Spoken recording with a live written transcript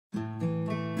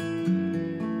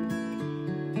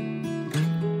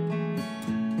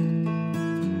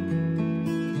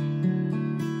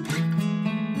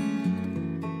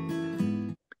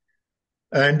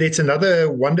And it's another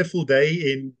wonderful day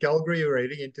in Calgary. We're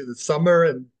heading into the summer,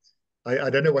 and I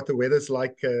don't know what the weather's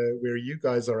like where you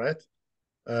guys are at,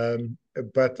 um,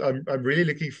 but I'm really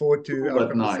looking forward to Cool our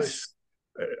but conversation. nice.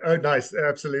 Oh, nice,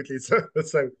 absolutely.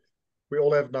 So we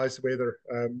all have nice weather.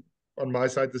 On my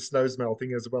side, the snow's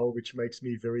melting as well, which makes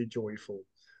me very joyful.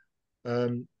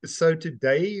 So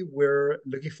today we're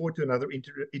looking forward to another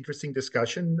interesting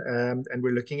discussion, and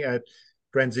we're looking at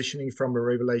transitioning from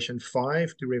Revelation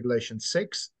 5 to Revelation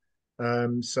 6.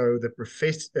 So the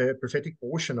prophetic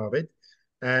portion of it.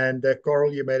 And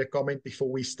Carl, you made a comment before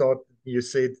we start. You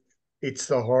said it's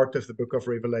the heart of the book of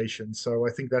Revelation. So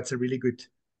I think that's a really good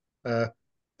uh,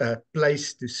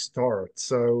 place to start.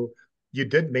 So you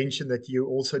did mention that you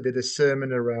also did a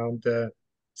sermon around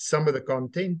some of the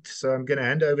content. So I'm going to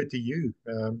hand over to you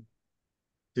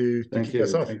to Thank kick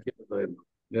us you. off. Thank you, Willie.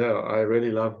 Yeah, I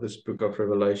really love this book of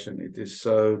Revelation. It is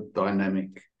so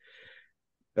dynamic.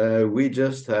 We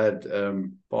just had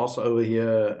Passover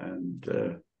here,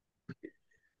 and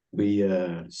we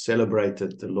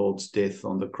celebrated the Lord's death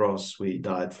on the cross. He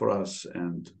died for us,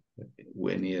 and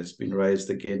when he has been raised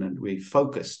again, and we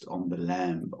focused on the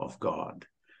Lamb of God.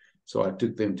 So I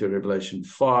took them to Revelation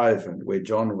 5, and where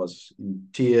John was in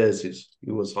tears,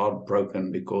 he was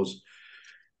heartbroken because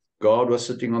God was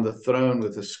sitting on the throne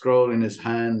with a scroll in his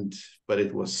hand, but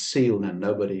it was sealed and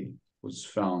nobody was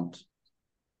found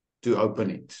to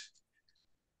open it.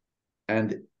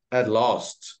 And at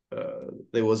last,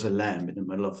 there was a lamb in the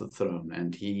middle of the throne,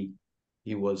 and he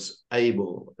was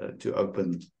able to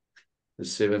open the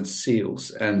seven seals.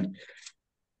 And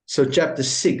so chapter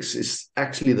 6 is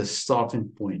actually the starting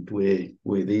point where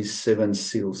these seven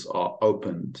seals are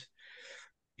opened.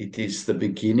 It is the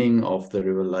beginning of the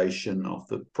revelation of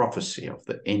the prophecy of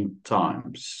the end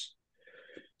times.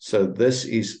 So this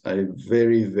is a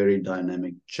very, very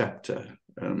dynamic chapter,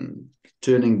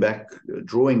 turning back,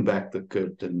 drawing back the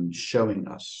curtain, showing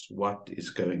us what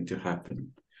is going to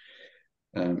happen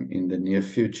in the near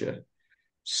future.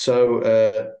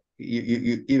 So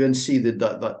you even see the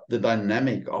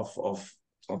dynamic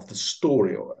of the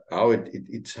story, or how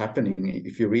it's happening.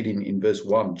 If you read in verse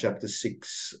 1, chapter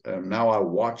 6, now I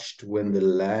watched when the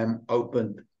Lamb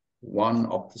opened one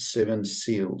of the seven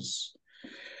seals.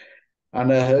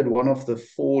 And I heard one of the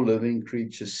four living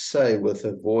creatures say with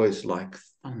a voice like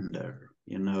thunder,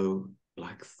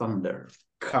 like thunder,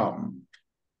 come.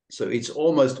 So it's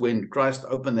almost when Christ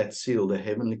opened that seal, the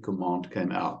heavenly command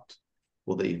came out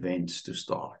for the events to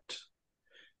start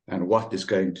and what is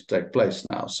going to take place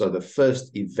now. So the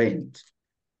first event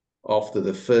after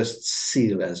the first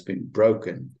seal has been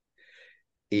broken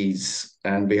is,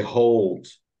 and behold,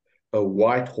 a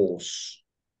white horse,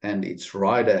 and its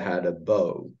rider had a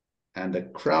bow, and a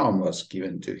crown was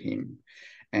given to him,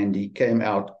 and he came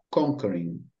out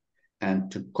conquering and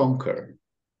to conquer.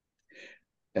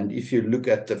 And if you look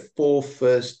at the four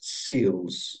first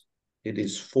seals, it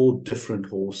is four different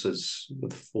horses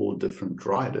with four different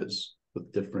riders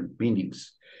with different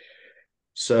meanings.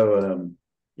 So,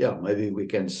 yeah, maybe we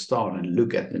can start and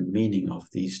look at the meaning of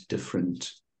these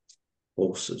different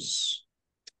horses.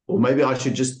 Or maybe I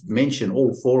should just mention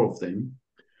all four of them.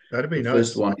 That'd be The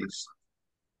first nice. one is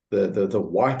the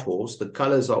white horse. The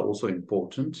colors are also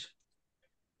important,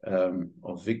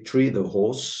 of victory, the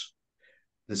horse.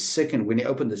 The second, when he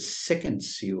opened the second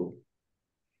seal,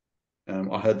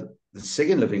 I heard the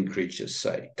second living creature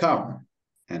say, come.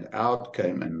 And out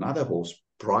came another horse,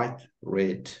 bright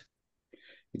red.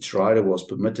 Its rider was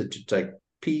permitted to take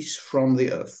peace from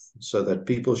the earth, so that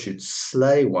people should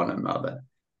slay one another.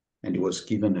 And he was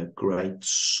given a great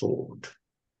sword.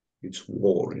 It's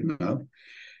war,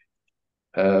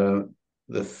 Uh,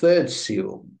 the third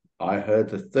seal, I heard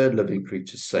the third living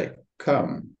creature say,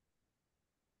 come.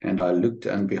 And I looked,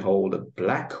 and behold, a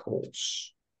black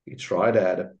horse. Its rider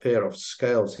had a pair of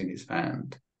scales in his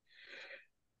hand.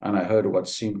 And I heard what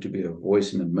seemed to be a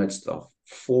voice in the midst of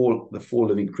the four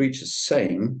living creatures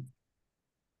saying,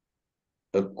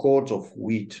 a quart of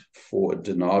wheat for a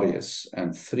denarius,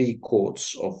 and 3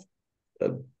 quarts of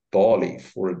barley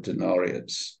for a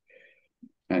denarius,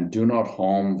 and do not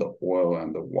harm the oil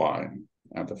and the wine.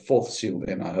 And the fourth seal,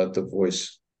 then I heard the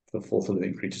voice, the fourth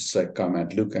living creature say, come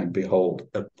and look, and behold,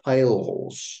 a pale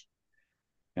horse,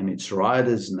 and its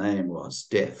rider's name was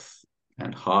Death,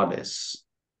 and Hades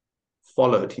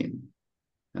followed him,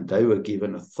 and they were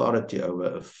given authority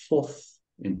over a fourth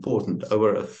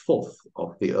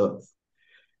of the earth,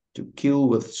 to kill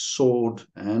with sword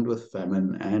and with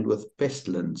famine and with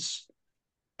pestilence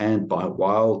and by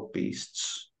wild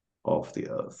beasts of the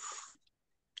earth.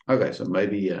 Okay, so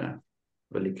maybe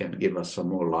Willie can give us some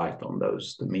more light on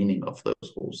those, the meaning of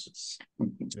those horses.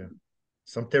 Yeah.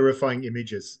 some terrifying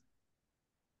images.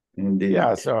 Indeed.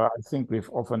 Yeah, so I think we've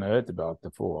often heard about the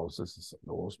four horses,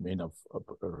 the horsemen of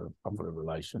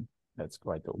Revelation. That's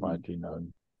quite a widely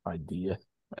known idea.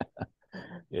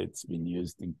 It's been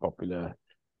used in popular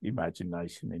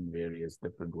imagination in various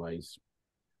different ways.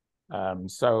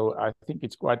 So I think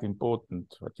it's quite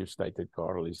important what you stated,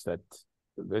 Carel, is that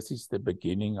this is the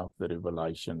beginning of the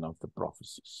revelation of the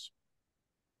prophecies.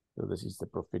 So this is the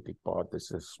prophetic part.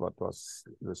 This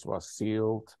was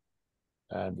sealed,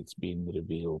 and it's been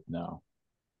revealed now.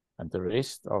 And the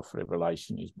rest of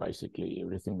Revelation is basically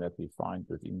everything that we find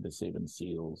within the seven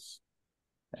seals,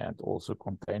 and also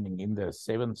containing in the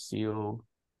seventh seal.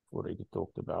 Already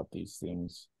talked about these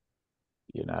things,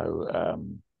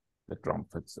 the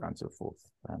trumpets and so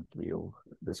forth. And we'll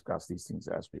discuss these things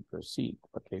as we proceed.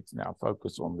 But let's now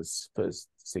focus on this first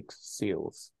six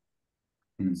seals.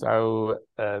 So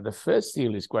the first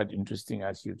seal is quite interesting,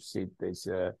 as you've said. There's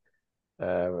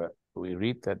we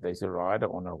read that there's a rider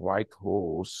on a white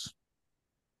horse.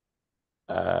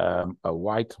 A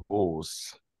white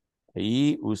horse.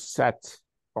 He who sat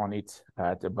on it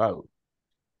had a bow,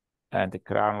 and the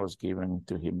crown was given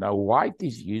to him. Now, white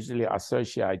is usually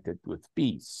associated with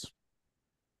peace.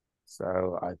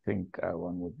 So I think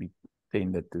one would be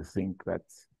tended to think that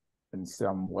in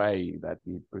some way that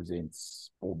he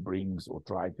presents or brings or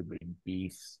tries to bring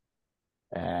peace.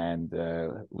 And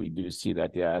we do see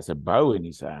that he has a bow in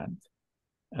his hand.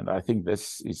 And I think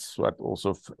this is what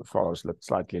also follows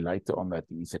slightly later on, that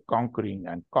he's a conquering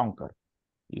and conquer.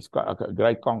 He's a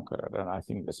great conqueror. And I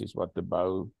think this is what the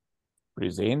bow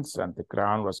presents, and the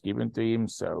crown was given to him.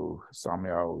 So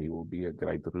somehow he will be a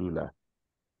great ruler.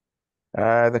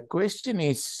 The question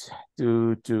is,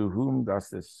 to whom does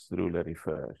this ruler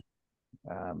refer?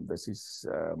 This is,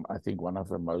 I think, one of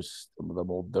the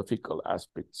more difficult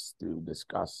aspects to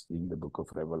discuss in the book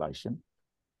of Revelation,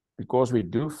 because we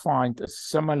do find a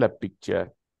similar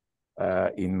picture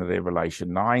in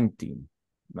Revelation 19.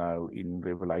 Now, in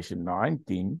Revelation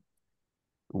 19,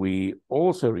 we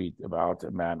also read about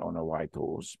a man on a white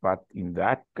horse, but in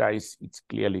that case, it's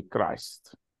clearly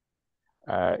Christ.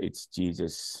 It's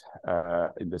Jesus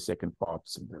in the second part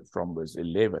from verse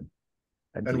 11.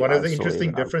 And one of the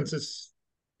interesting differences,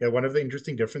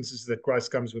 is that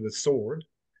Christ comes with a sword,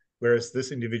 whereas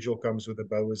this individual comes with a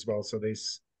bow as well. So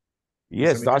there's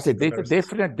there's a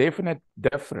definite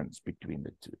difference between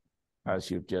the two, as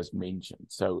you've just mentioned.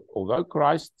 So although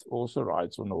Christ also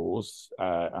rides on a horse,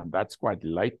 and that's quite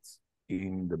late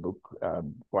in the book,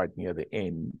 quite near the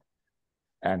end,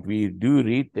 and we do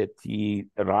read that he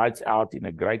rides out in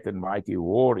a great and mighty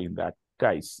war in that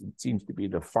case. It seems to be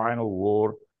the final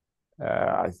war.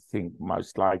 I think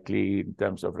most likely in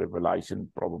terms of Revelation,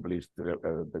 probably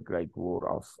the great war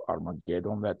of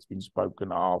Armageddon that's been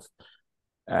spoken of.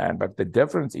 But the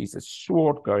difference is a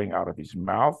sword going out of his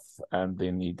mouth, and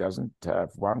then he doesn't have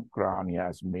one crown, he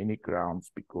has many crowns,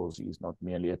 because he's not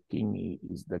merely a king, he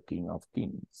is the King of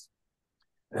Kings.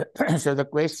 So the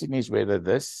question is whether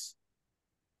this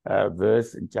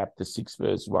verse in chapter 6,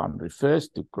 verse 1 refers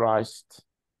to Christ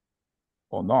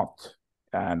or not.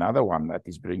 Another one that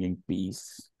is bringing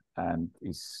peace and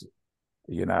is,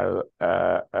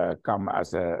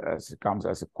 comes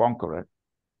as a conqueror.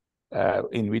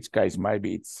 In which case,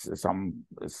 maybe it's some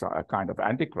kind of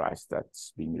antichrist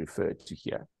that's being referred to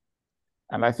here.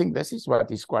 And I think this is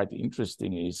what is quite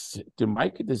interesting, is to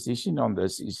make a decision on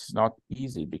this is not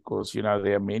easy, because,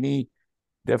 there are many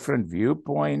different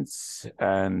viewpoints,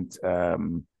 and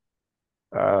one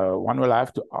will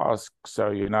have to ask,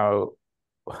 so,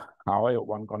 how are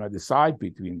one going to decide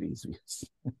between these views?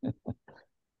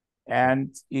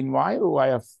 And in my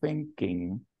way of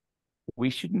thinking,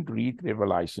 we shouldn't read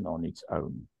Revelation on its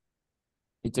own.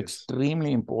 It's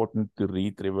extremely important to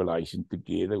read Revelation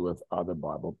together with other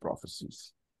Bible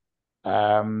prophecies.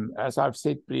 As I've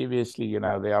said previously,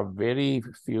 there are very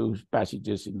few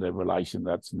passages in Revelation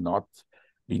that's not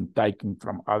been taken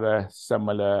from other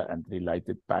similar and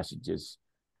related passages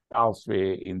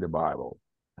elsewhere in the Bible,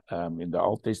 in the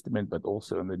Old Testament, but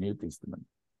also in the New Testament.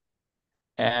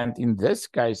 And in this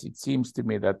case, it seems to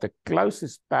me that the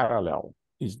closest parallel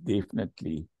is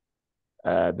definitely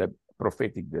the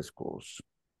prophetic discourse.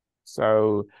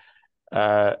 So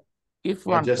if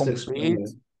one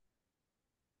compares...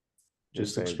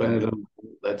 Just explain it.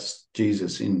 That's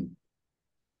Jesus in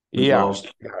the yeah,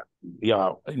 last...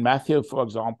 Yeah, in Matthew, for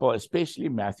example, especially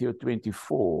Matthew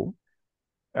 24,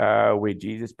 where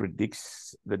Jesus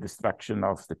predicts the destruction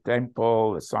of the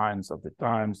temple, the signs of the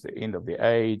times, the end of the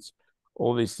age,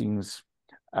 all these things.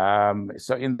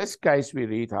 So in this case, we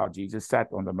read how Jesus sat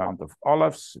on the Mount of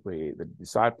Olives, where the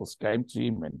disciples came to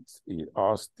him and he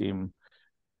asked him,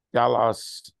 tell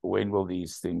us when will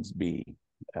these things be?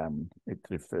 It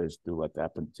refers to what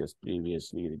happened just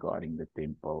previously regarding the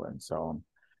temple and so on.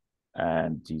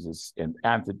 And Jesus and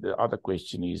the other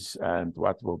question is, and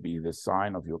what will be the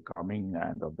sign of your coming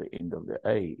and of the end of the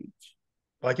age?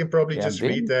 I can probably And just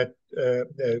read that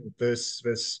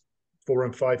verse 4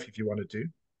 and 5 if you wanted to.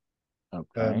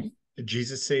 Okay.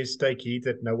 Jesus says, "Take heed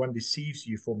that no one deceives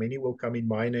you, for many will come in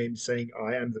my name, saying,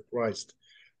 I am the Christ,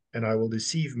 and I will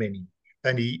deceive many,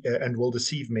 and will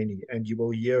deceive many. And you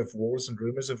will hear of wars and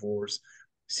rumors of wars.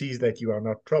 See that you are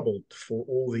not troubled, for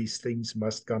all these things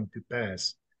must come to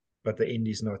pass, but the end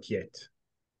is not yet."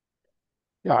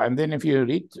 Yeah, and then if you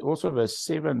read also verse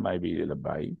 7, maybe,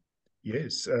 Labai.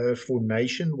 Yes, for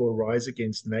nation will rise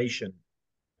against nation,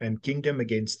 and kingdom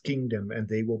against kingdom, and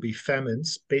there will be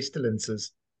famines,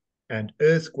 pestilences, and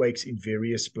earthquakes in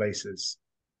various places.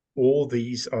 All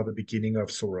these are the beginning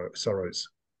of sorrows.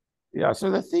 Yeah,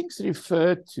 so the things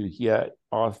referred to here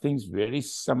are things very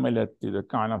similar to the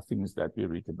kind of things that we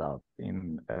read about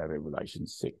in Revelation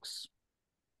 6.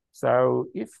 So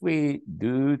if we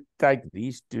do take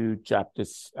these two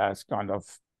chapters as kind of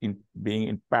being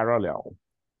in parallel,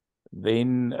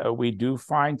 then we do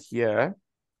find here,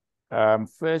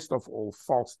 first of all,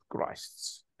 false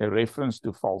Christs, a reference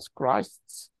to false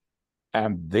Christs.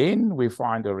 And then we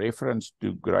find a reference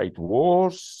to great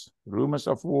wars, rumors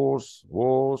of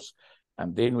wars.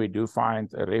 And then we do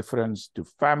find a reference to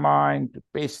famine, to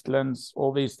pestilence,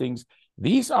 all these things.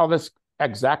 These are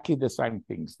exactly the same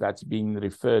things that's being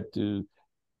referred to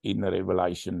in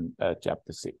Revelation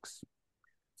chapter 6.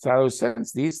 So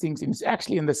since these things, it's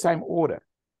actually in the same order.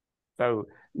 So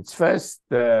it's first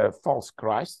the false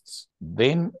Christs,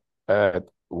 then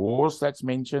wars that's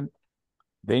mentioned,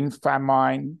 then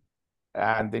famine,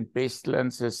 and then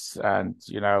pestilences and,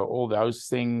 all those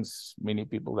things, many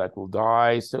people that will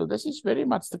die. So this is very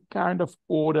much the kind of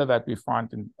order that we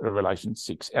find in Revelation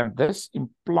 6. And this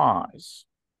implies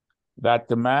that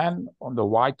the man on the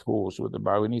white horse with the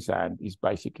bow in his hand is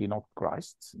basically not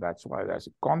Christ. That's why there's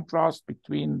a contrast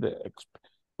between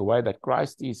the way that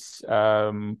Christ is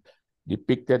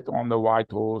depicted on the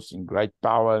white horse in great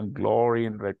power and glory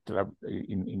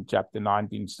in chapter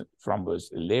 19 from verse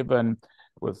 11,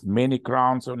 with many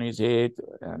crowns on his head,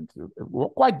 and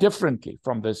quite differently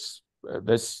from this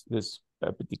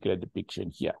particular depiction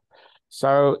here.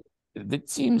 So it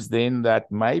seems then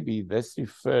that maybe this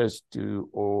refers to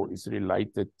or is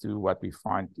related to what we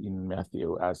find in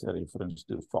Matthew as a reference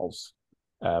to false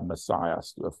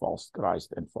messiahs, to a false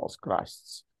Christ and false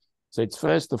Christs. So it's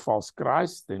first the false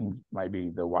Christ, then maybe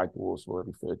the white horse will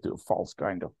refer to a false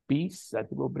kind of peace that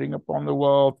will bring upon the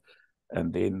world,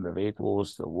 and then the red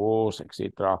wars, the wars,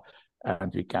 etc.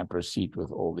 And we can proceed with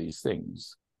all these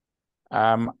things.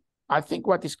 I think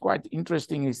what is quite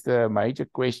interesting is the major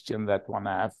question that one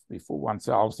has before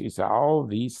oneself is how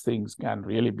these things can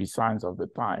really be signs of the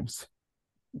times.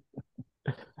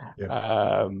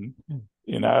 Yeah.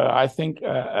 I think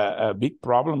a big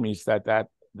problem is that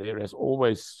there has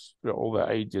always, for all the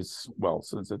ages, well,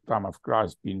 since the time of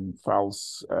Christ, been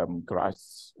false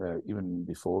Christs, even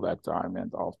before that time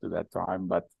and after that time,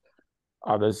 but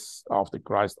others after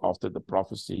Christ, after the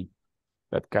prophecy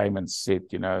that came and said,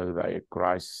 they are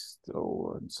Christ,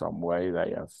 or in some way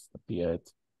they have appeared.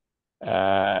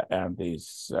 And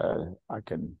there's, I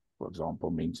can, for example,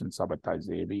 mention Sabbatai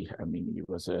Zevi. I mean, he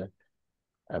was a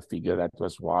figure that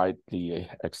was widely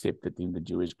accepted in the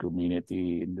Jewish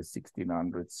community in the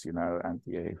 1600s, and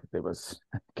there was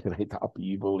great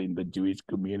upheaval in the Jewish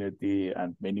community,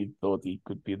 and many thought he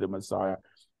could be the Messiah.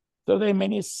 So there are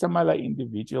many similar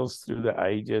individuals through the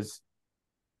ages.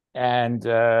 And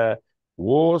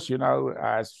wars, since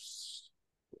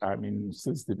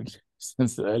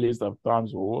the earliest of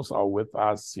times, wars are with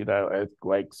us,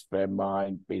 earthquakes,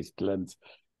 famine, pestilence.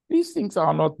 These things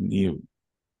are not new.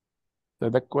 So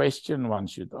the question one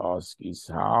should ask is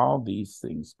how these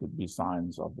things could be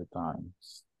signs of the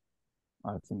times.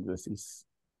 I think this is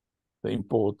the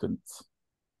important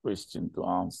question to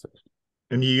answer.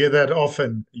 And you hear that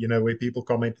often, where people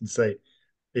comment and say,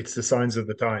 it's the signs of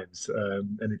the times.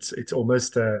 And it's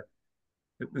almost a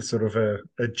sort of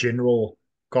a general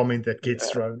comment that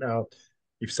gets thrown out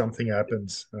if something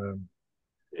happens.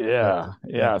 Yeah.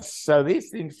 So these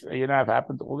things, have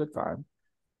happened all the time.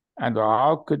 And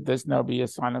how could this now be a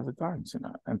sign of the times?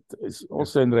 And it's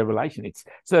also in Revelation.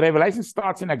 So Revelation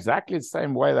starts in exactly the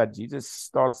same way that Jesus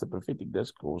starts the prophetic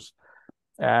discourse.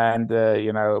 And,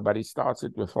 but he starts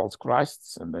it with false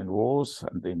Christs, and then wars,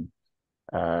 and then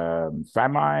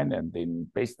famine, and then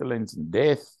pestilence and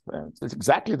death. It's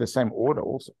exactly the same order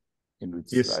also. in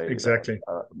which Yes, they exactly.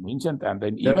 are mentioned, and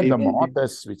then Yeah, even the even-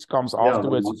 martyrs, which comes Yeah, the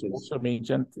afterwards, is martyrs. also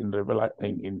mentioned in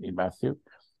in Matthew,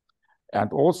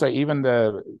 and also even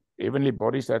the heavenly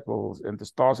bodies that will, and the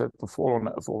stars that will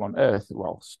fall on earth.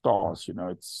 Well, stars, you know,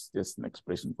 it's just an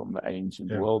expression from the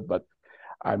ancient world, but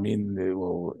I mean, they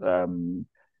will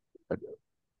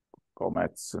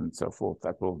comets and so forth,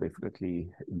 that will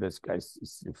definitely, in this case,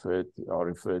 are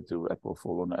referred to, that will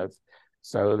fall on earth.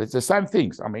 So it's the same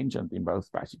things are mentioned in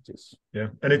both passages. Yeah,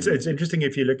 and it's interesting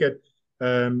if you look at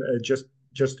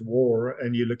just war,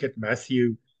 and you look at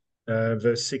Matthew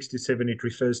verse 6 to 7, it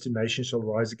refers to nation shall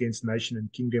rise against nation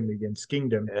and kingdom against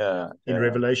kingdom. In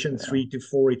Revelation 3 to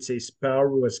 4, it says power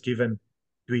was given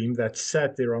to him that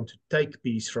sat thereon to take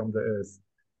peace from the earth,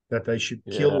 that they should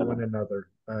kill one another.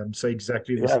 So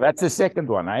exactly the same. That's the second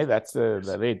one, eh? That's the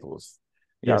red horse.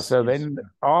 Yeah, Yes, so yes, then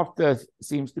after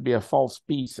seems to be a false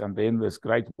peace, and then this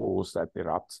great wars that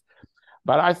erupts.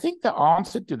 But I think the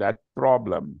answer to that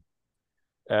problem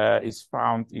is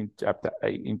found in chapter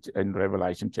 8, in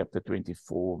Revelation chapter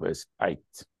 24, verse 8.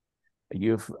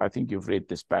 I think you've read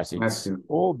this passage. Matthew.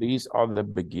 All these are the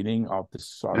beginning of the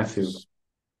sorrows. Matthew.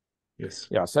 Yes.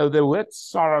 Yeah, so the word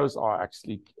sorrows are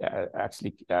actually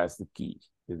as the key.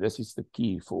 This is the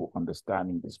key for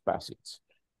understanding this passage.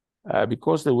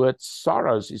 Because the word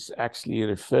sorrows is actually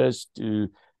refers to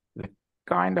the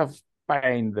kind of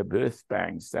pain, the birth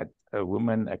pangs that a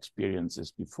woman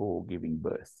experiences before giving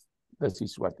birth. This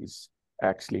is what is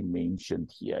actually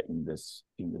mentioned here in this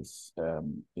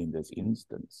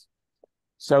instance.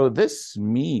 So this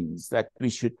means that we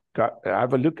should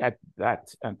have a look at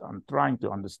that, and I'm trying to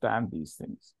understand these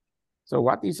things. So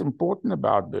what is important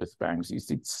about birth pangs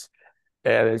is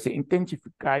there's an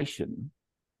intensification.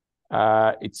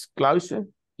 It's closer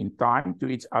in time to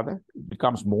each other. It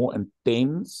becomes more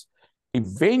intense.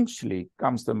 Eventually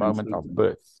comes the moment of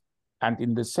birth. And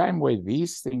in the same way,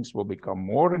 these things will become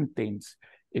more intense.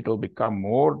 It will become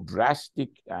more drastic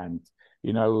and,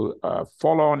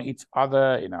 follow on each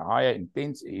other in a higher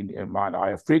intensity, in a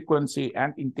higher frequency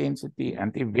and intensity,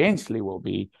 and eventually will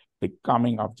be the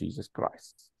coming of Jesus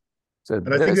Christ. So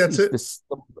and I think that's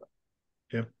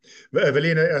Yeah.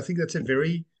 Willie, I think that's a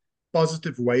very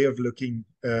positive way of looking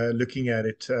at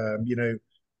it,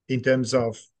 in terms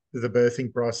of the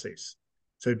birthing process.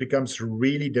 So it becomes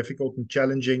really difficult and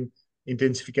challenging,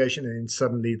 intensification, and then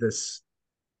suddenly this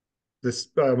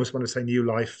I almost want to say new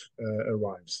life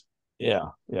arrives.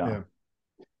 Yeah.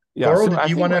 Carel, so did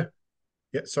you want to?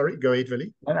 Yeah, sorry, go ahead,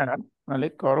 Willie. No,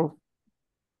 let Carel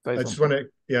say I just want to,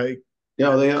 there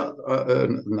are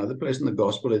another place in the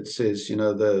gospel. It says,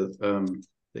 the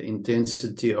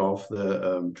intensity of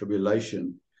the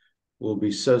tribulation will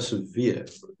be so severe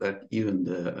that even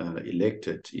the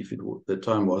elected, if the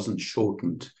time wasn't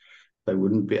shortened, they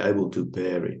wouldn't be able to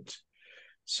bear it.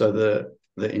 So the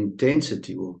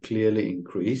intensity will clearly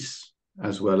increase,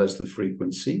 as well as the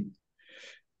frequency.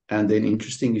 And then,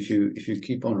 interesting, if you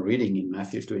keep on reading in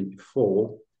Matthew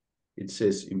 24, it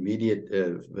says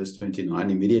verse 29,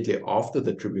 immediately after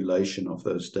the tribulation of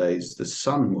those days, the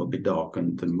sun will be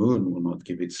darkened, the moon will not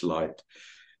give its light,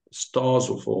 the stars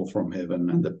will fall from heaven,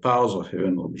 and the powers of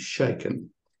heaven will be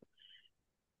shaken.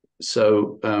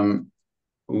 So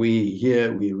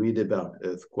we read about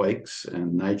earthquakes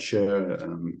and nature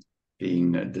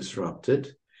being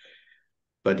disrupted,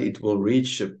 but it will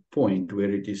reach a point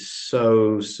where it is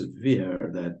so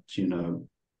severe that,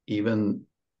 even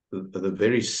the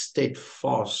very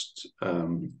steadfast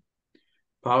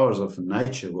powers of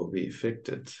nature will be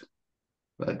affected.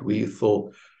 That we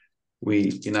thought,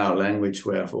 in our language,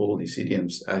 we have all these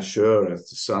idioms, as sure as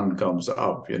the sun comes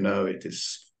up, it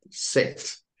is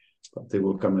set. But there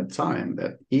will come a time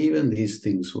that even these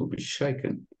things will be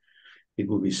shaken. It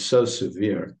will be so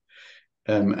severe.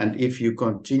 And if you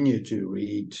continue to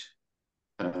read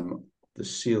the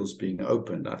seals being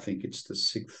opened, I think it's the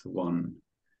 6th one.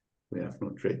 We have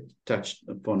not touched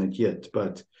upon it yet,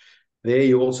 but there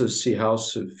you also see how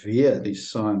severe these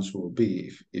signs will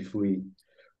be. If we,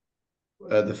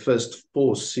 the first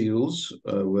 4 seals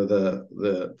were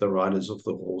the riders of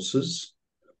the horses.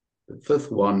 The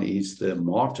 5th one is the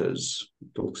martyrs.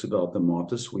 It talks about the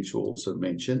martyrs, which were also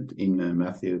mentioned in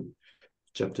Matthew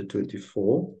chapter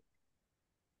 24.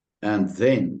 And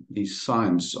then these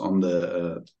signs on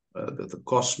the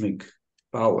cosmic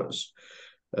powers.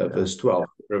 Verse 12,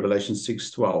 Revelation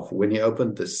 6:12. When he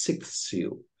opened the 6th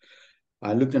seal,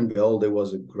 I looked, and behold, there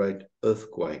was a great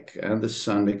earthquake, and the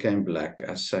sun became black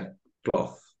as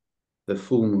sackcloth. The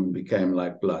full moon became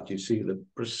like blood. You see the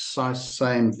precise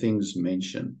same things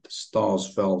mentioned. The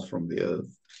stars fell from the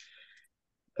earth.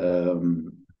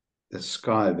 The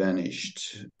sky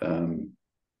vanished.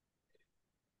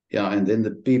 yeah, and then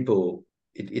the people,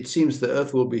 it seems the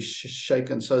earth will be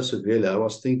shaken so severely. I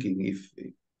was thinking if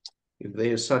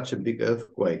there is such a big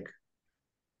earthquake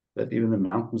that even the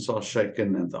mountains are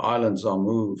shaken and the islands are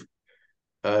moved,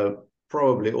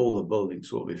 probably all the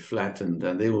buildings will be flattened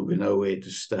and there will be nowhere to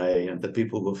stay, and the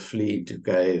people will flee into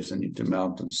caves and into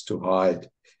mountains to hide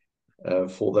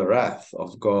for the wrath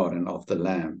of God and of the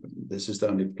Lamb. This is the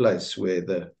only place where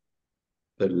the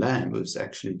Lamb, who is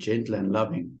actually gentle and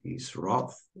loving, his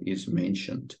wrath is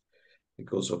mentioned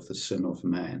because of the sin of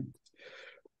man.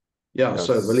 Yeah, Yes.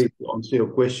 so really, to answer your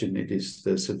question, it is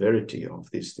the severity of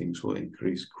these things will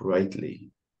increase greatly.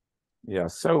 Yeah,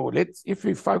 so if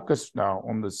we focus now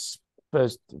on this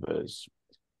first verse,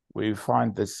 we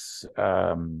find this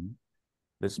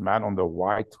this man on the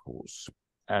white horse,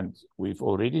 and we've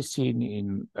already seen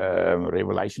in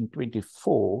Revelation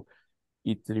 24,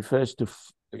 it refers to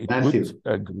Matthew. would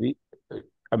agree.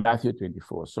 Matthew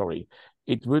 24, sorry,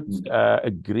 it would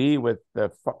agree with the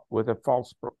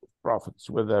false prophets,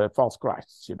 with the false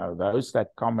Christs, those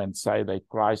that come and say they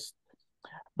Christ.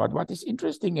 But what is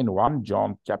interesting in 1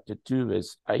 John chapter 2,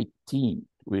 verse 18,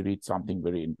 we read something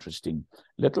very interesting.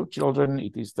 Little children,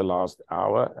 it is the last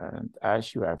hour, and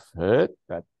as you have heard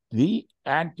that the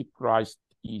Antichrist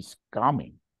is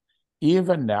coming,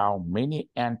 even now many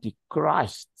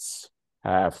Antichrists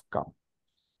have come.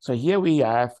 So here we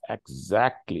have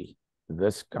exactly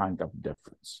this kind of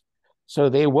difference. So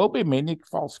there will be many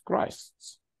false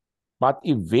Christs, but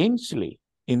eventually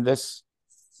in this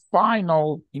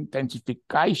final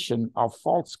intensification of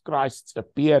false Christs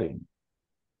appearing,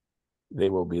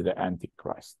 there will be the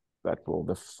Antichrist. That will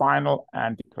the final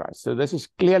Antichrist. So this is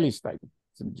clearly stated.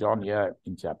 St. John here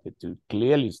in chapter 2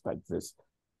 clearly states this.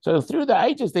 So through the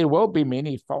ages, there will be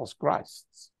many false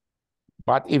Christs.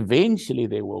 But eventually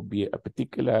there will be a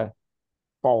particular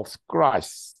false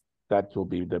Christ that will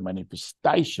be the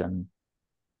manifestation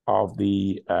of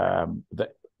the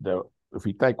if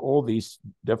we take all these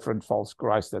different false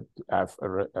Christs that have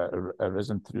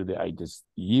arisen through the ages,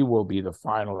 he will be the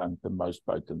final and the most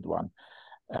potent one,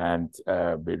 and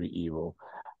very evil,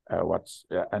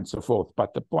 and so forth.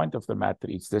 But the point of the matter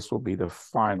is this will be the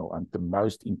final and the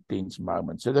most intense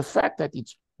moment. So the fact that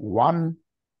it's one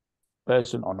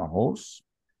person on a horse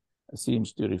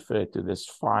seems to refer to this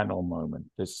final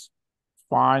moment, this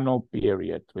final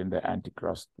period when the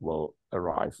Antichrist will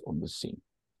arrive on the scene.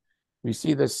 We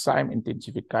see the same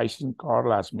intensification.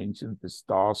 Carel has mentioned the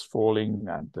stars falling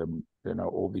and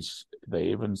all these, the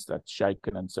heavens that's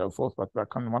shaken and so forth. But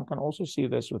one can also see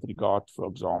this with regard, for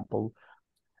example,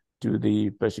 to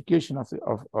the persecution of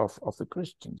the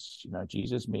Christians.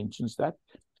 Jesus mentions that.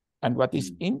 And what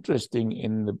is interesting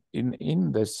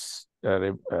in this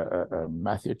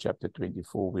Matthew chapter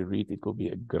 24, we read it will be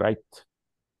a great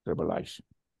tribulation.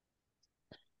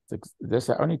 There's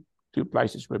only two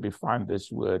places where we find this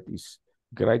word is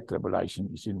great tribulation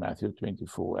is in Matthew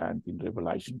 24 and in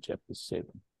Revelation chapter 7.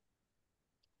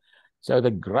 So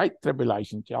the great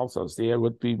tribulation tells us there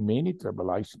would be many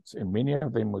tribulations, and many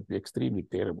of them would be extremely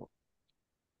terrible.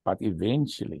 But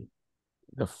eventually,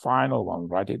 the final one,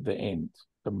 right at the end,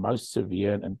 the most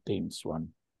severe and intense one,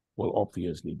 will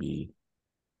obviously be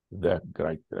the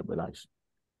great tribulation.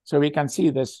 So we can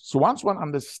see this. So once one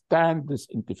understands this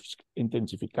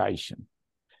intensification,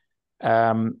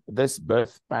 this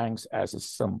birth pangs as a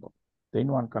symbol, then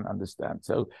one can understand.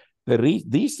 So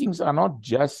these things are not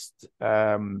just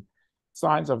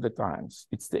signs of the times.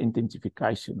 It's the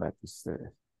intensification that is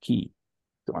the key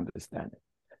to understand it.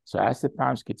 So as the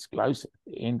times gets closer,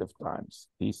 the end of times,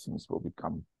 these things will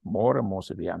become more and more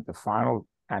severe, and the final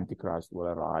Antichrist will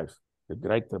arrive. The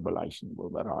great tribulation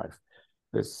will arrive.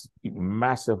 This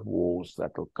massive wars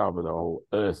that will cover the whole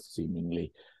earth,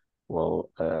 seemingly,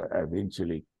 will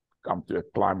eventually come to a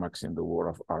climax in the war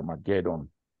of Armageddon,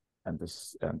 and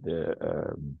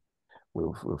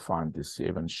we'll find this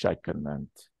heaven shaken and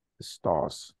the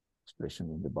stars, expression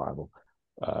in the Bible,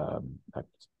 that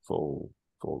fall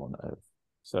on earth.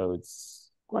 So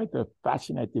it's quite a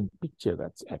fascinating picture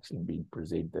that's actually being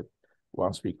presented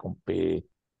once we compare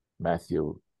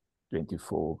Matthew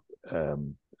 24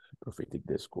 prophetic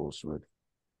discourse with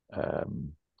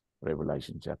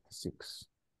Revelation chapter 6.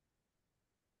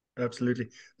 Absolutely.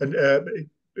 And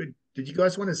did you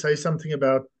guys want to say something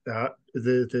about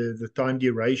the time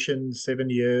duration, 7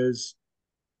 years,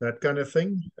 that kind of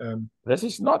thing? This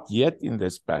is not yet in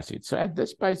this passage. So at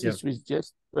this passage, we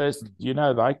just first,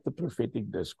 like the prophetic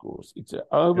discourse. It's an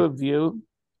overview.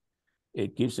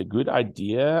 It gives a good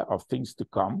idea of things to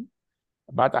come.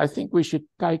 But I think we should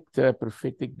take the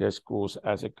prophetic discourse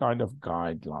as a kind of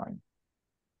guideline.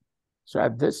 So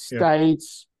at this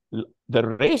stage, the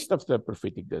rest of the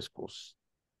prophetic discourse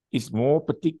is more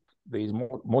there's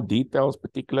more details,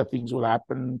 particular things will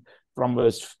happen from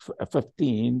verse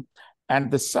 15.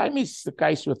 And the same is the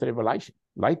case with Revelation.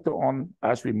 Later on,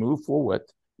 as we move forward,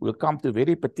 we'll come to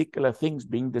very particular things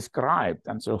being described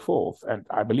and so forth. And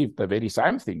I believe the very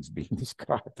same things being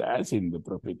described as in the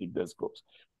prophetic discourse.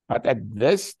 But at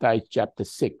this stage, chapter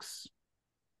 6,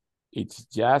 it's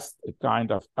just a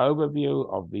kind of overview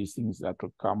of these things that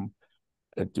will come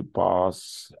to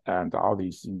pass, and how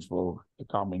these things will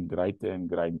become in greater and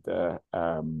greater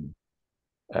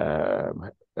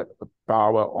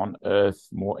power on earth,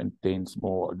 more intense,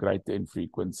 greater in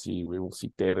frequency. We will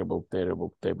see terrible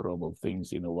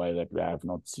things in a way that we have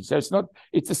not seen. So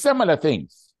it's a similar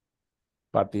things,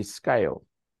 but the scale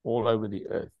all over the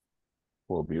earth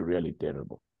will be really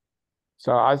terrible.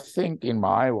 So I think, in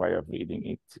my way of reading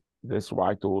it, this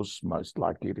white horse most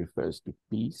likely refers to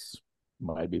peace.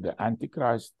 Maybe the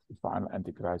Antichrist, the final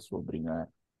Antichrist, will bring a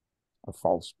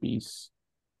false peace.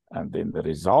 And then the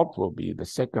result will be the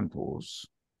second horse.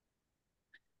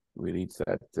 We read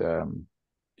that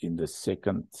in the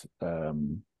second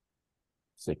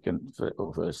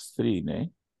verse 3, né?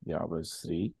 Yeah, verse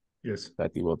 3. Yes.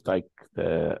 That he will take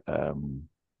the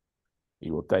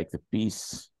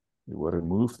peace, he will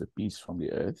remove the peace from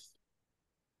the earth.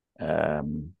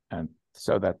 And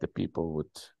so that the people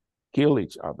would kill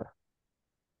each other.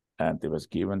 And there was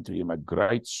given to him a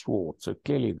great sword. So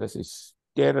clearly this is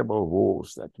terrible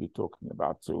wars that we're talking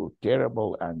about. So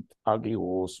terrible and ugly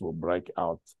wars will break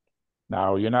out.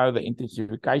 Now, the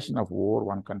intensification of war,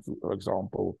 one can, for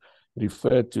example,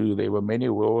 refer to, there were many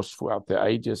wars throughout the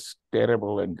ages,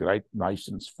 terrible and great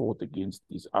nations fought against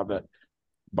each other.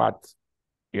 But,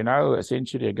 a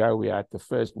century ago, we had the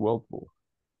First World War.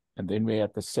 And then we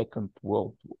had the Second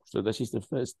World War. So this is the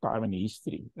first time in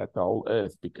history that the whole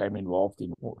earth became involved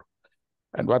in war.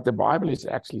 And what the Bible is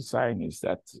actually saying is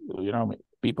that,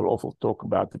 people often talk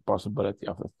about the possibility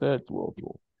of a Third World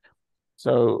War.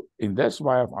 So in this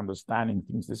way of understanding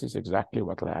things, this is exactly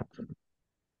what will happen,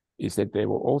 is that there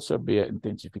will also be an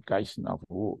intensification of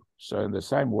war. So in the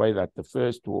same way that the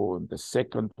First War and the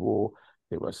Second War,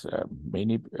 there was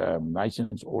many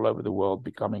nations all over the world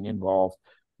becoming involved.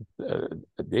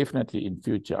 Definitely in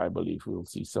future, I believe we'll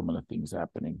see similar things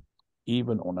happening,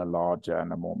 even on a larger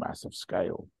and a more massive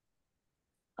scale.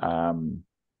 And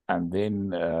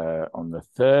then on the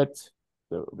third,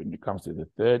 when it comes to the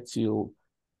third seal,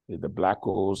 the black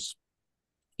horse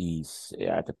he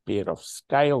had a pair of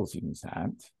scales in his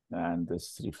hand, and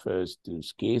this refers to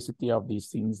scarcity of these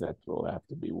things that will have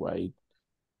to be weighed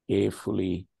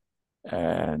carefully.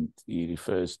 And he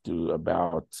refers to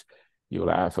about you'll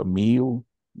have a meal,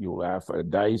 you'll have a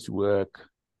day's work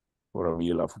for a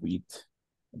meal of wheat,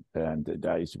 and a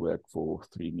day's work for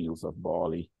 3 meals of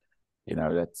barley.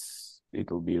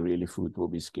 It'll be really, food will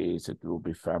be scarce, it will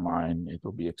be famine, it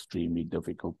will be extremely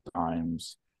difficult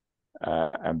times.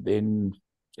 And then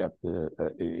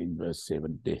in verse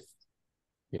 7, death.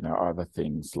 Other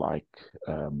things like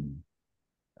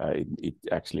it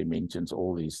actually mentions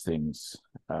all these things,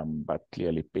 but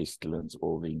clearly pestilence,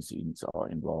 all these things are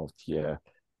involved here.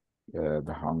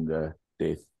 The hunger,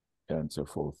 death, and so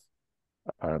forth.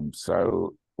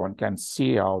 So one can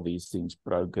see how these things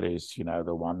progress.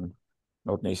 The one,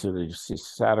 not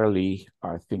necessarily,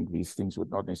 I think these things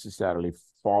would not necessarily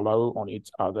follow on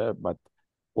each other, but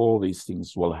all these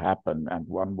things will happen, and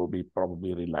one will be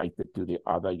probably related to the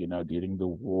other. During the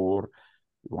war,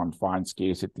 one finds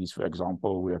scarcities. For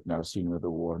example, we have now seen with the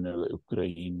war in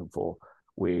Ukraine,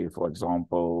 where, for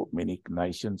example, many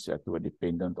nations that were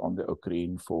dependent on the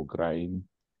Ukraine for grain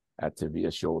had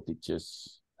severe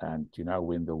shortages. And,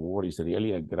 when the war is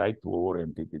really a great war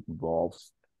and it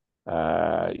involves,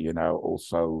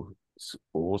 also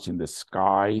wars in the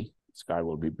sky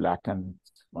will be blackened.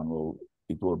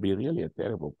 It will be really a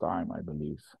terrible time, I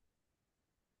believe.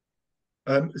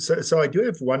 So I do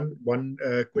have one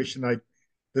question.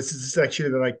 This is actually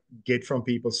that I get from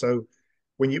people. So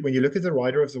when you look at the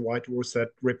rider of the white horse, that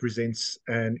represents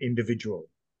an individual.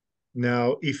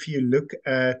 Now, if you look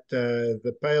at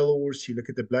the pale horse, you look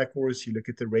at the black horse, you look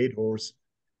at the red horse,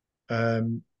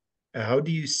 how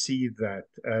do you see that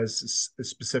as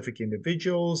specific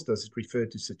individuals? Does it refer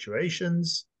to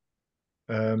situations?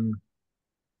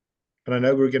 And I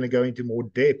know we're going to go into more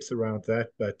depth around that,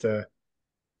 but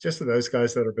just for those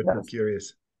guys that are a bit more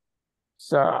curious.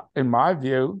 So, in my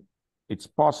view, it's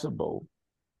possible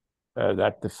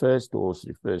that the first horse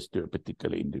refers to a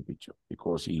particular individual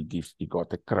because he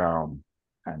got a crown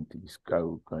and he's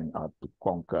going out to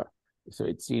conquer. So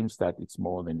it seems that it's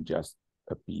more than just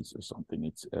a piece or something.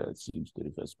 It seems to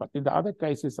reverse. But in the other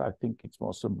cases, I think it's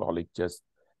more symbolic, just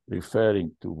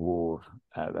referring to war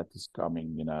that is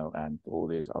coming, and all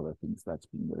these other things that's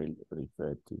being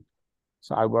referred to.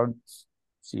 So I won't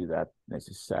see that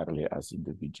necessarily as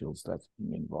individuals that's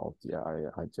being involved. Yeah,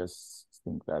 I just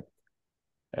think that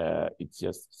it's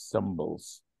just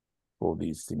symbols for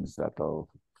these things that will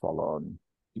follow on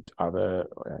each other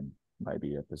and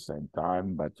maybe at the same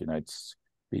time, but it's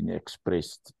been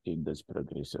expressed in this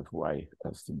progressive way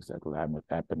as things that will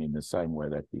happen in the same way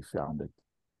that we found it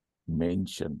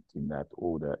mentioned in that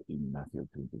order in Matthew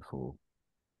 24.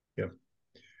 Yeah.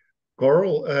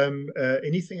 Carel,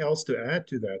 anything else to add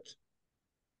to that?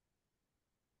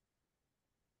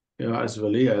 Yeah, as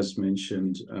Willie has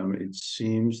mentioned, it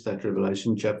seems that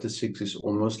Revelation chapter 6 is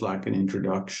almost like an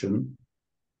introduction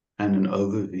and an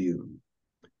overview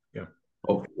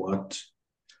of what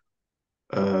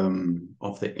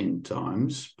of the end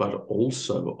times, but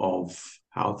also of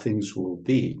how things will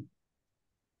be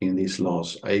in these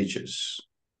last ages.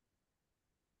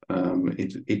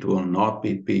 It will not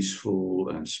be peaceful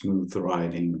and smooth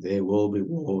riding. There will be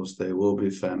wars, there will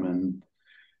be famine,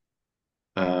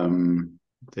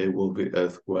 there will be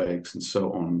earthquakes and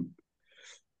so on.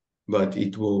 But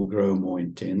it will grow more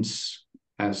intense,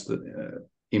 as the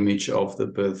image of the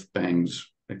birth pangs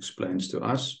explains to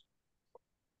us.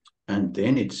 And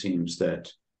then it seems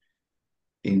that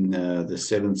in the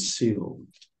seventh seal,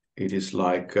 it is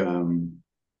like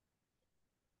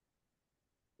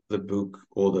the book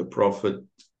or the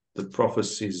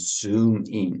prophecies zoom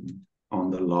in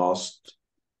on the last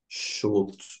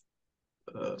short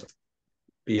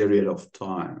period of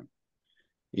time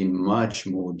in much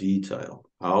more detail.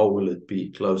 How will it be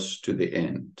close to the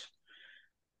end?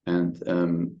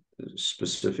 And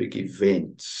specific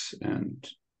events and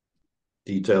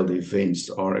detailed events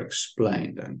are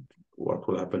explained, and what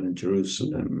will happen in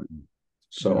Jerusalem, and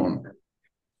so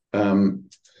on.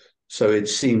 So it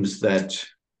seems that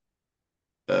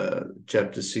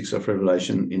chapter 6 of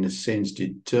Revelation, in a sense,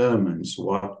 determines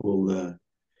what would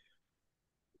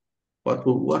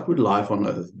life on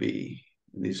earth be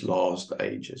in these last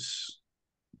ages.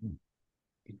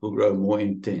 It will grow more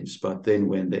intense, but then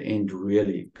when the end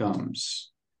really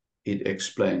comes, it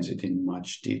explains it in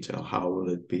much detail. How will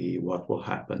it be? What will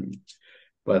happen?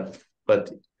 But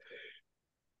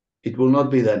it will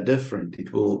not be that different.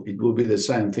 It will be the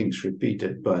same things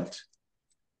repeated, but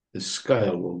the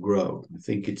scale will grow. I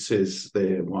think it says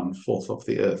there 1/4 of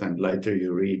the earth, and later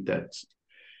you read that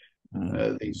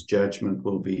this judgment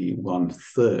will be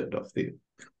 1/3 of the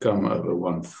come over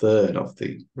 1/3 of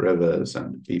the rivers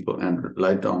and the people, and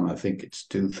later on I think it's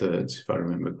 2/3 if I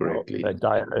remember correctly. The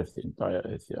entire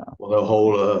earth, yeah. Well, the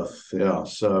whole earth, yeah.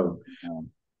 So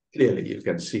clearly you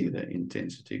can see the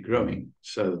intensity growing.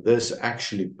 So this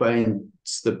actually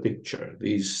paints the picture.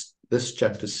 This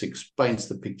chapter 6 paints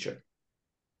the picture.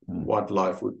 What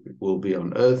life will be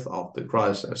on earth after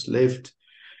Christ has lived,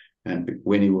 and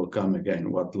when he will come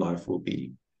again, what life will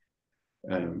be,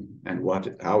 and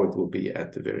how it will be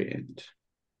at the very end.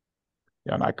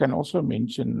 Yeah, and I can also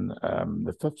mention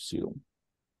the fifth seal.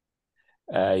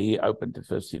 He opened the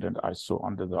fifth seal, and I saw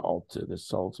under the altar the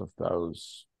souls of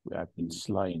those who have been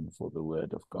slain for the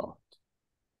word of God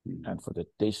and for the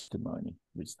testimony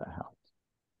which they held.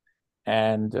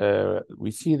 And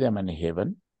we see them in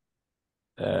heaven.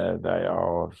 They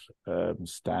are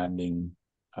standing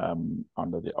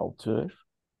under the altar,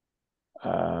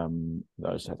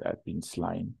 those that had been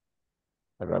slain.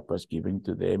 A rope was given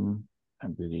to them,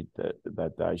 and we read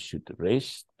that they should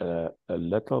rest a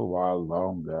little while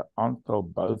longer until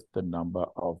both the number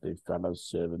of their fellow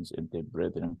servants and their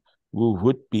brethren who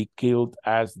would be killed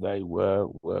as they were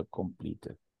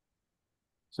completed.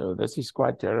 So this is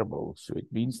quite terrible. So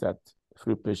it means that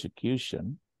through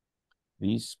persecution,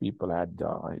 these people had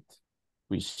died.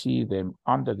 We see them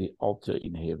under the altar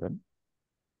in heaven,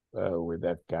 where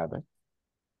they've gathered.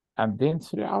 And then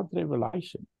throughout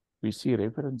Revelation, we see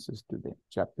references to them.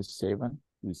 Chapter 7,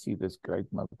 we see this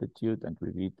great multitude, and we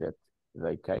read that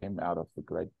they came out of the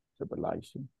great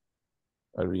tribulation.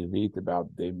 We read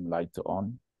about them later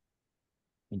on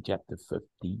in chapter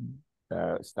 15,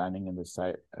 standing in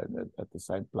at the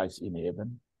same place in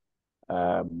heaven,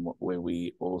 where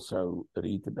we also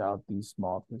read about these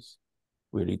martyrs.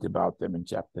 We read about them in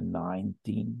chapter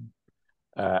 19.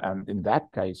 And in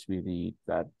that case, we read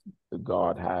that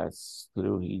God has,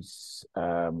 through his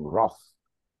wrath,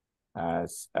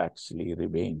 has actually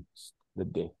revenged the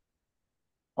death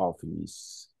of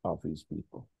his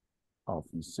people, of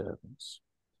his servants.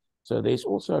 So there's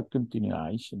also a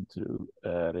continuation through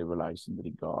Revelation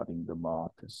regarding the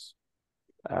martyrs.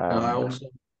 I also,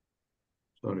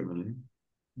 sorry, Willie.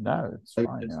 No, it's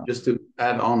fine. Yeah. Just to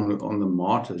add on the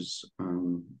martyrs,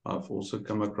 I've also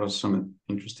come across some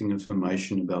interesting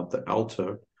information about the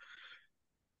altar.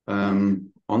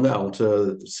 On the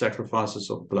altar, sacrifices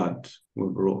of blood were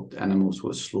brought, animals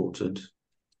were slaughtered,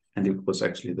 and it was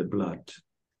actually the blood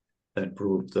that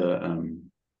brought the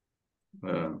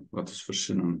what is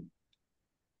verzoening,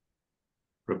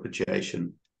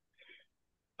 propitiation.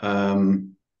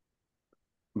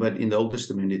 But in the Old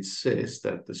Testament, it says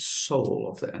that the soul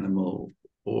of the animal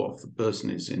or of the person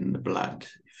is in the blood.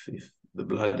 If the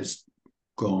blood is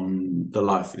gone, the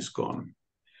life is gone.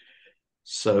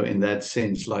 So in that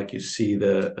sense, like you see,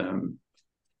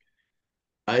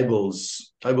 Abel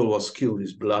was killed,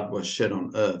 his blood was shed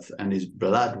on earth, and his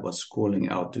blood was calling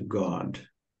out to God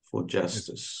for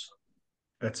justice.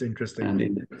 That's interesting.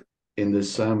 And in the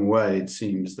same way, it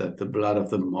seems that the blood of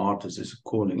the martyrs is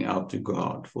calling out to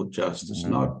God for justice,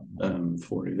 not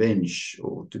for revenge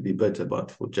or to be bitter,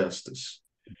 but for justice.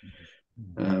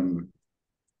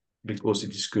 Because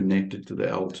it is connected to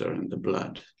the altar and the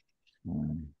blood.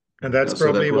 And that's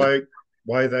probably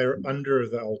why they're under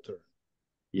the altar.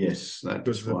 Yes, that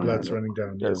because the blood's running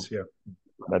down. Yes, yeah.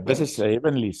 But this is a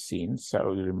heavenly scene. So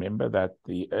remember that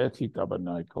the earthly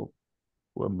tabernacle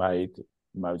were made.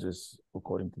 Moses,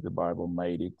 according to the Bible,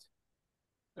 made it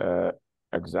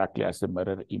exactly as the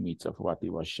mirror image of what he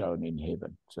was shown in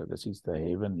heaven. So this is the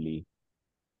heavenly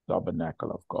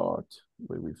tabernacle of God,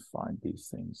 where we find these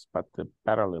things. But the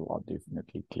parallel are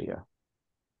definitely clear.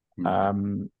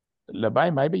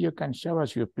 Labai, maybe you can show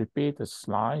us, you've prepared a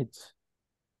slide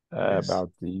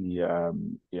about the,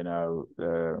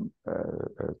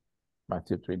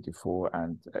 Matthew 24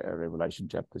 and Revelation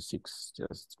chapter 6,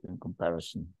 just in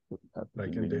comparison. I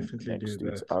can definitely do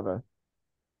that. Each other.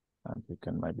 And we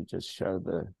can maybe just show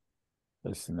the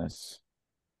listeners.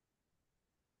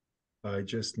 I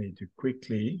just need to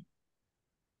quickly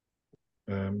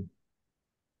open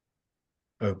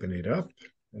it up,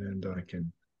 and I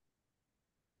can.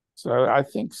 So I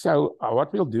think so.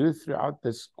 What we'll do throughout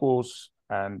this course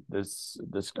and this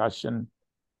discussion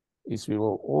is we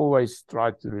will always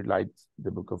try to relate the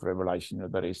book of Revelation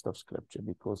with the rest of Scripture,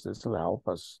 because this will help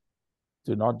us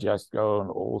to not just go on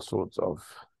all sorts of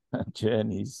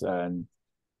journeys and,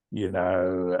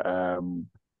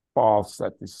 paths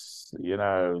that is,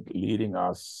 leading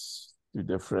us to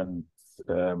different,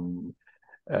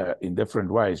 in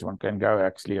different ways. One can go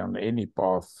actually on any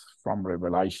path from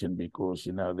Revelation, because,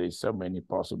 there's so many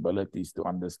possibilities to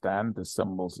understand the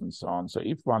symbols and so on. So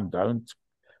if one don't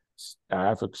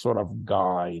have a sort of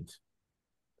guide,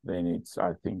 then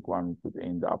I think one could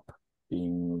end up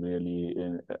being really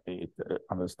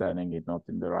understanding it not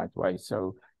in the right way.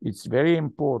 So it's very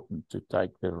important to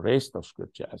take the rest of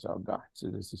Scripture as our guide. So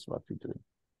this is what we're doing.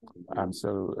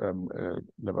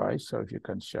 Levi, so if you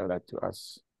can show that to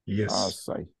us. Yes.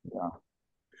 Yeah.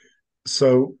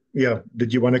 So,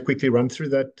 did you want to quickly run through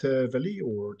that, Willie,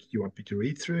 or do you want me to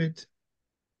read through it?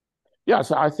 Yeah,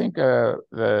 so I think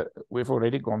we've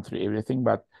already gone through everything,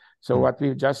 but so what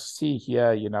we just see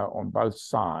here, on both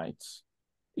sides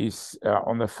is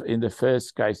in the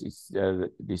first case, it's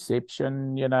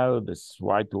deception, this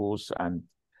white horse, and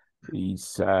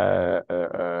he's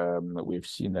we've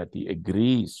seen that he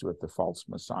agrees with the false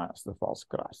messiahs, the false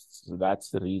Christs. So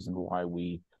that's the reason why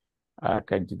we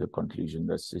came to the conclusion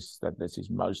this is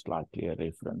most likely a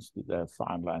reference to the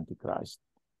final Antichrist.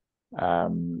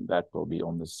 That will be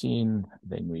on the scene.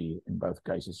 Then in both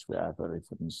cases, we have a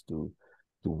reference to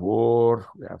war,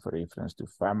 we have a reference to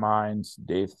famines,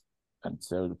 death, and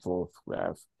so forth. We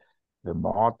have the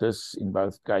martyrs in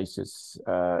both cases,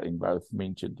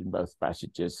 mentioned in both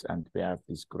passages, and we have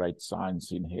these great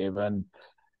signs in heaven,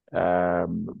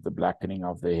 the blackening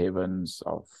of the heavens,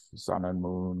 of sun and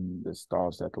moon, the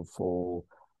stars that will fall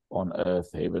on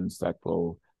earth, heavens that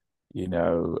will,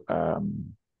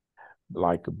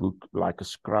 like a book, like a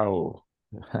scroll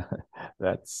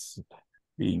that's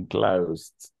being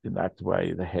closed in that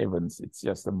way. The heavens, it's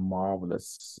just a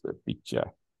marvelous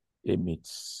picture, image,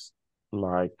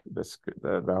 like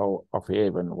the whole of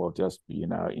heaven will just be,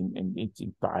 in its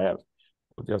entire,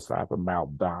 will just have a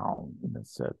meltdown in a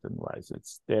certain way. So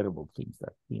it's terrible things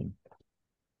that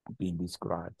being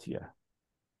described here.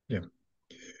 Yeah.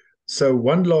 So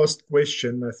one last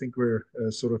question. I think we're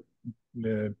sort of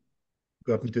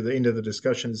gotten to the end of the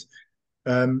discussions.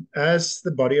 As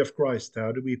the body of Christ,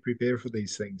 how do we prepare for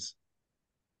these things?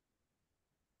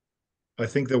 I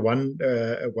think the one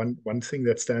thing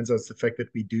that stands out is the fact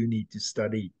that we do need to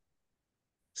study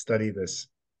this.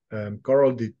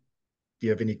 Carel, do you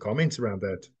have any comments around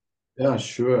that? Yeah,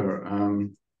 sure.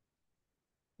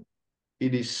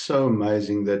 It is so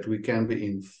amazing that we can be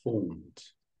informed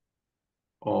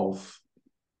of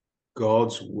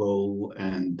God's will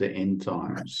and the end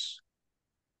times,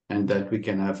 and that we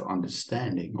can have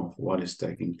understanding of what is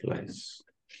taking place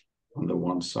on the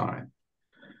one side.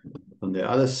 On the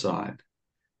other side,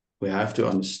 we have to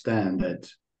understand that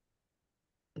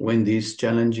when these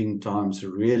challenging times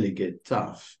really get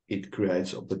tough, it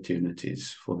creates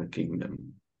opportunities for the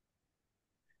kingdom.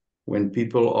 When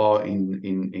people are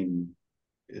in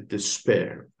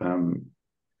despair,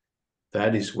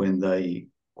 that is when they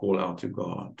call out to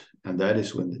God. And that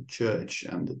is when the church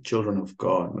and the children of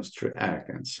God must react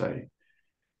and say,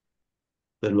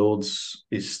 the Lord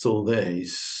is still there.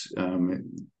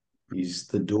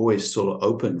 The door is still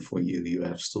open for you. You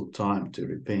have still time to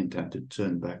repent and to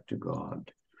turn back to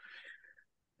God.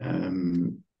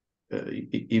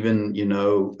 Even,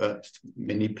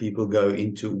 many people go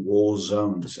into war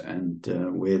zones and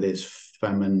where there's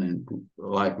famine. And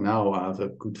like now, I have a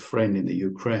good friend in the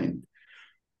Ukraine.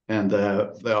 And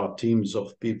there are teams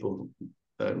of people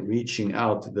reaching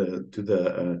out to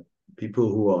the people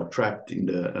who are trapped in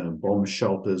the bomb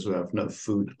shelters, who have no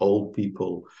food, old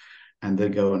people, and they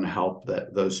go and help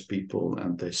those people,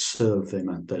 and they serve them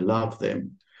and they love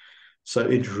them. So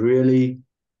it really,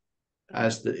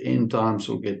 as the end times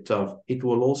will get tough, it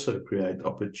will also create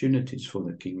opportunities for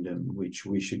the kingdom, which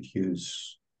we should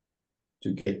use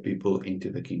to get people into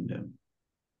the kingdom.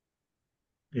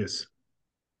 Yes.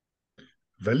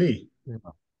 Willie.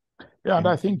 Yeah, and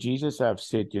I think Jesus have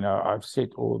said, I've said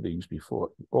all these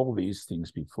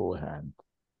things beforehand.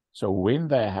 So when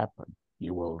they happen,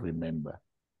 you will remember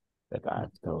that I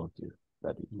have told you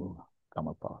that it will come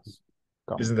to pass.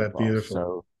 Isn't that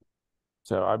beautiful?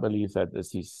 So I believe that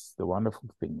this is the wonderful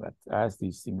thing, that as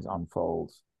these things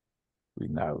unfold, we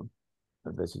know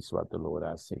that this is what the Lord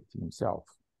has said to himself,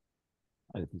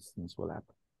 that these things will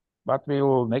happen. But we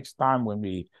will, next time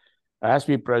as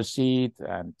we proceed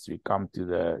and we come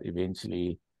to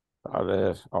eventually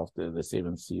after the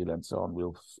seventh seal and so on,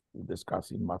 we'll discuss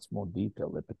in much more detail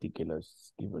the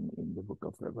particulars given in the book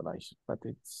of Revelation. But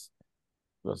it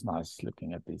was nice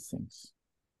looking at these things.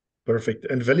 Perfect.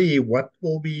 And Willie, what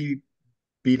will we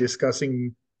be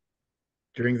discussing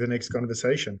during the next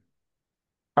conversation?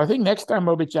 I think next time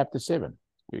will be chapter 7.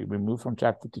 We move from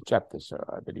chapter to chapter, so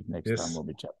I believe next time will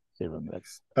be chapter 7.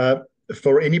 That's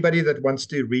for anybody that wants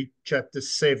to read chapter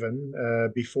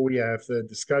 7 before you have the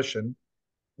discussion,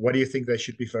 what do you think they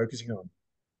should be focusing on?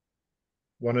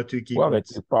 One or two key points.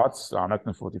 The two parts,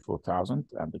 144,000,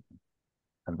 and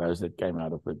those that came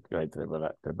out of the Great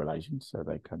Tribulation, so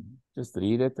they can just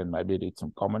read it and maybe read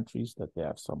some commentaries, that they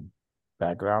have some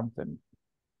background, and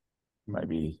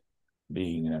maybe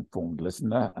being an informed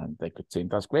listener, and they could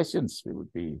send us questions. We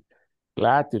would be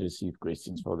glad to receive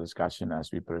questions for discussion as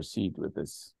we proceed with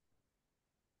this.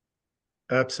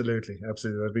 Absolutely.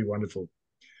 That'd be wonderful.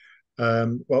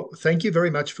 Well, thank you very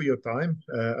much for your time.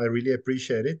 I really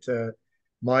appreciate it.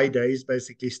 My day is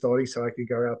basically starting so I can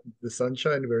go out into the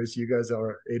sunshine, whereas you guys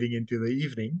are heading into the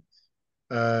evening.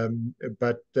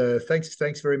 But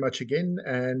thanks very much again.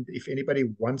 And if anybody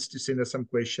wants to send us some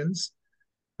questions,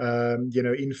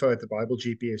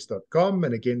 info@thebiblegps.com.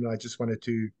 And again, I just wanted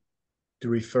to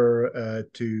refer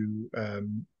to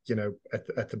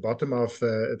at the bottom of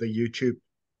the YouTube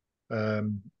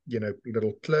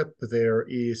little clip, there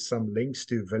is some links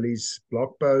to Willie's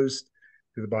blog post,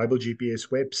 to the Bible GPS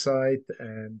website,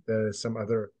 and some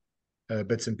other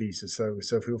bits and pieces. So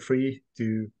feel free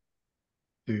to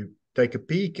take a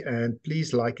peek, and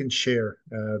please like and share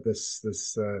this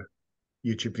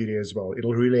YouTube video as well.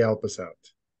 It'll really help us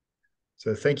out.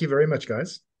 So thank you very much,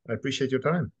 guys. I appreciate your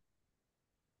time.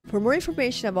 For more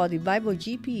information about the Bible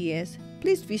GPS,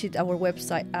 please visit our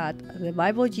website at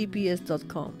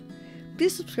thebiblegps.com.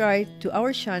 Please subscribe to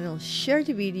our channel, share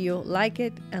the video, like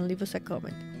it, and leave us a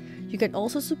comment. You can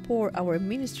also support our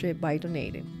ministry by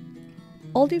donating.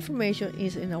 All the information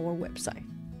is in our website.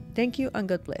 Thank you and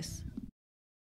God bless.